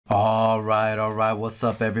All right. What's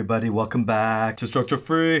up, everybody? Welcome back to Structure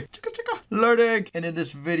Free Learning. And in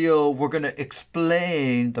this video, we're going to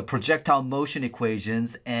explain the projectile motion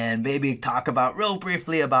equations and maybe talk about real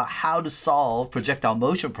briefly about how to solve projectile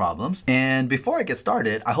motion problems. And before I get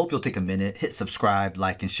started, I hope you'll take a minute, hit subscribe,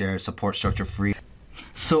 like, and share, support Structure Free.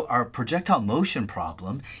 So our projectile motion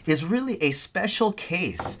problem is really a special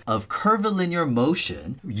case of curvilinear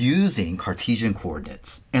motion using Cartesian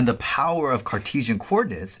coordinates. And the power of Cartesian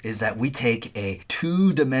coordinates is that we take a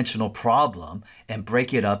two-dimensional problem and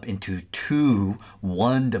break it up into two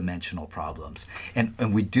one-dimensional problems.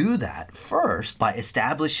 And we do that first by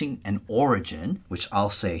establishing an origin, which I'll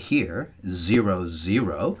say here, 0,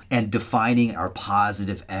 0, and defining our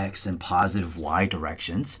positive x and positive y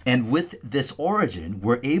directions. And with this origin,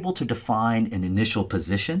 we're able to define an initial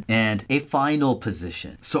position and a final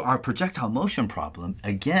position. So our projectile motion problem,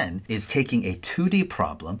 again, is taking a 2D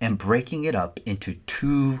problem and breaking it up into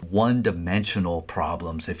two one-dimensional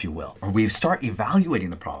problems, if you will. Or we start evaluating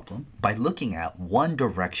the problem by looking at one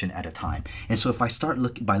direction at a time. And so if I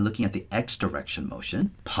start by looking at the x direction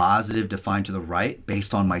motion, positive defined to the right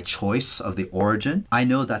based on my choice of the origin, I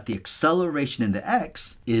know that the acceleration in the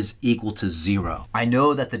x is equal to 0. I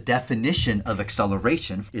know that the definition of acceleration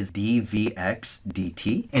is dvx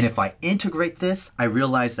dt. And if I integrate this, I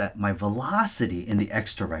realize that my velocity in the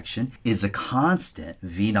x direction is a constant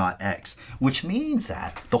v naught x, which means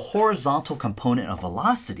that the horizontal component of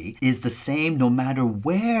velocity is the same no matter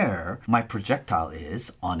where my projectile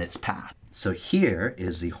is on its path. So here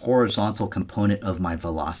is the horizontal component of my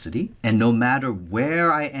velocity, and no matter where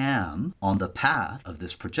I am on the path of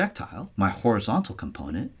this projectile, my horizontal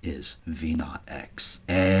component is v naught x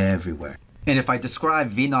everywhere. And if I describe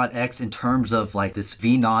v naught x in terms of like this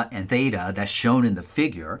v naught and theta that's shown in the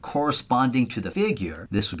figure, corresponding to the figure,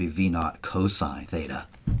 this would be v naught cosine theta.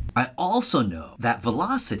 I also know that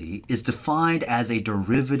velocity is defined as a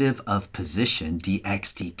derivative of position dx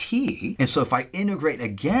dt. And so if I integrate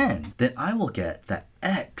again, then I will get that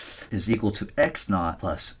x is equal to x naught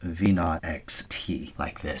plus v naught xt,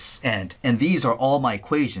 like this. And these are all my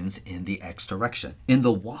equations in the x direction. In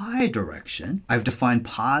the y direction, I've defined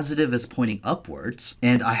positive as pointing upwards,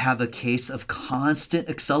 and I have a case of constant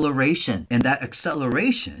acceleration. And that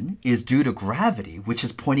acceleration is due to gravity, which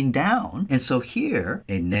is pointing down. And so here,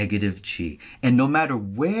 a negative g. And no matter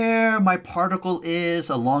where my particle is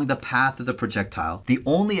along the path of the projectile, the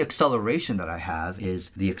only acceleration that I have is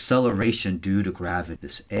the acceleration due to gravity.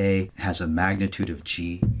 This A has a magnitude of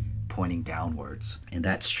g pointing downwards, and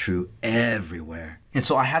that's true everywhere. And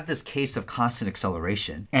so I have this case of constant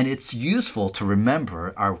acceleration, and it's useful to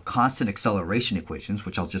remember our constant acceleration equations,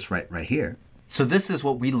 which I'll just write right here. So this is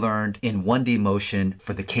what we learned in 1D motion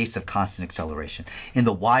for the case of constant acceleration. In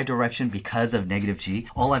the y direction, because of negative g,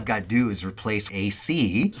 all I've got to do is replace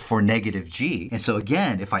ac for negative g. And so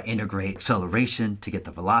again, if I integrate acceleration to get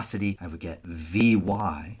the velocity, I would get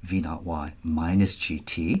vy, v naught y, minus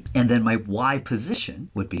gt. And then my y position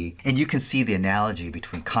would be, and you can see the analogy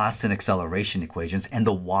between constant acceleration equations and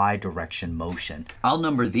the y direction motion. I'll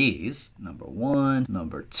number these, number 1,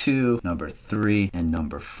 number 2, number 3, and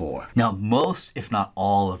number 4. Now, most, if not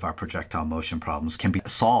all, of our projectile motion problems can be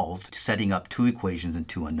solved setting up two equations and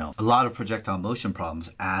two unknowns. A lot of projectile motion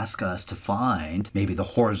problems ask us to find maybe the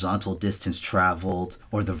horizontal distance traveled,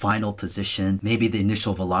 or the final position, maybe the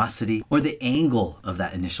initial velocity, or the angle of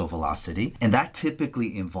that initial velocity. And that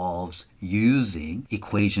typically involves using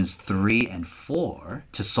equations 3 and 4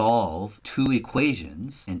 to solve two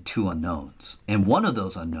equations and two unknowns. And one of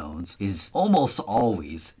those unknowns is almost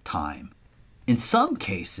always time. In some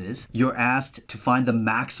cases, you're asked to find the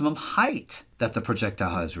maximum height that the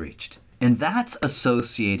projectile has reached. And that's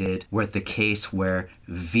associated with the case where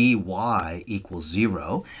vy equals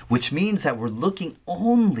 0, which means that we're looking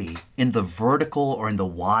only in the vertical or in the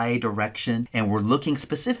y direction, and we're looking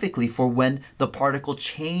specifically for when the particle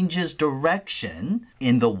changes direction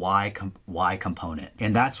in the y component.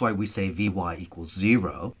 And that's why we say vy equals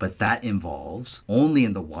 0, but that involves only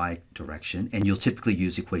in the y direction, and you'll typically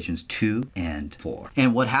use equations 2 and 4.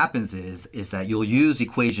 And what happens is that you'll use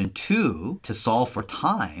equation 2 to solve for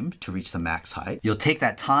time to reach the max height. You'll take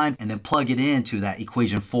that time and then plug it into that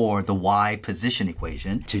equation 4, the y position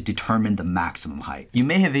equation, to determine the maximum height. You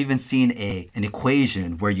may have even seen an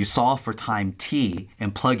equation where you solve for time t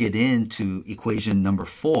and plug it into equation number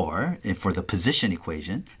 4 and for the position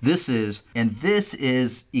equation. This is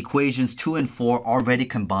equations 2 and 4 already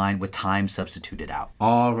combined with time substituted out.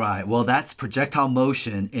 All right, well, that's projectile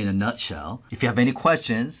motion in a nutshell. If you have any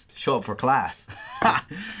questions, show up for class.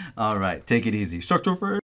 All right, take it easy. Structure free.